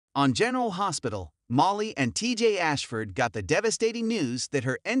On General Hospital, Molly and TJ Ashford got the devastating news that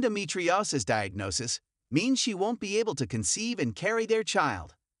her endometriosis diagnosis means she won't be able to conceive and carry their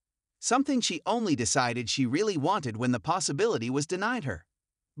child. Something she only decided she really wanted when the possibility was denied her.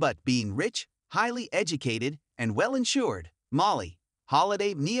 But being rich, highly educated, and well-insured, Molly,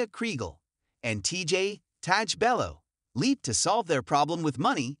 Holiday Nia Kriegel, and TJ Taj Bello leaped to solve their problem with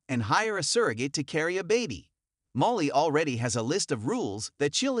money and hire a surrogate to carry a baby. Molly already has a list of rules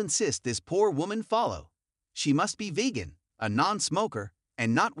that she'll insist this poor woman follow. She must be vegan, a non-smoker,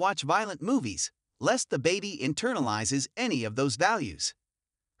 and not watch violent movies, lest the baby internalizes any of those values.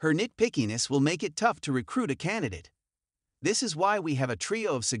 Her nitpickiness will make it tough to recruit a candidate. This is why we have a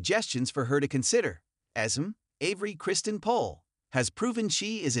trio of suggestions for her to consider. Avery Kristen Pohl has proven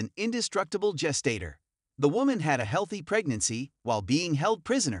she is an indestructible gestator. The woman had a healthy pregnancy while being held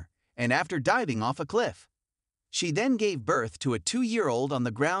prisoner and after diving off a cliff. She then gave birth to a 2-year-old on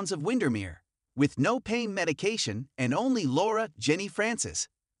the grounds of Windermere, with no pain medication and only Laura Jenny Francis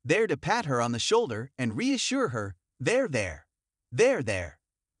there to pat her on the shoulder and reassure her, there.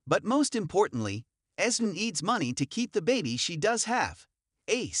 But most importantly, Esmond needs money to keep the baby she does have,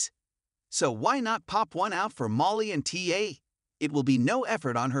 Ace. So why not pop one out for Molly and TA? It will be no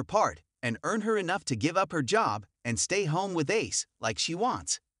effort on her part and earn her enough to give up her job and stay home with Ace like she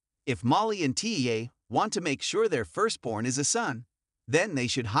wants. If Molly and TA want to make sure their firstborn is a son, then they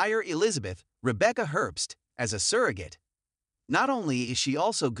should hire Elizabeth Rebecca Herbst as a surrogate. Not only is she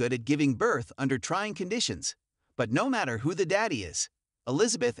also good at giving birth under trying conditions, but no matter who the daddy is,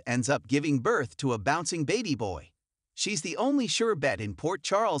 Elizabeth ends up giving birth to a bouncing baby boy. She's the only sure bet in Port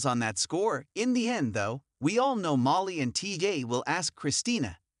Charles on that score. In the end, though, we all know Molly and TJ will ask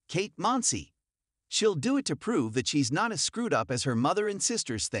Christina, Kate Monsey. She'll do it to prove that she's not as screwed up as her mother and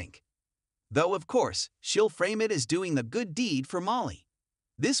sisters think. Though, of course, she'll frame it as doing the good deed for Molly.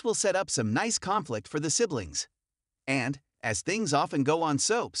 This will set up some nice conflict for the siblings. And, as things often go on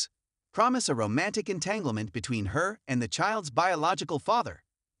soaps, promise a romantic entanglement between her and the child's biological father.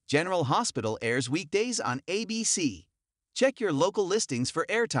 General Hospital airs weekdays on ABC. Check your local listings for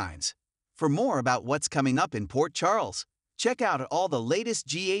airtimes. For more about what's coming up in Port Charles, check out all the latest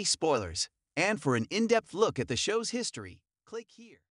GA spoilers. And for an in-depth look at the show's history, click here.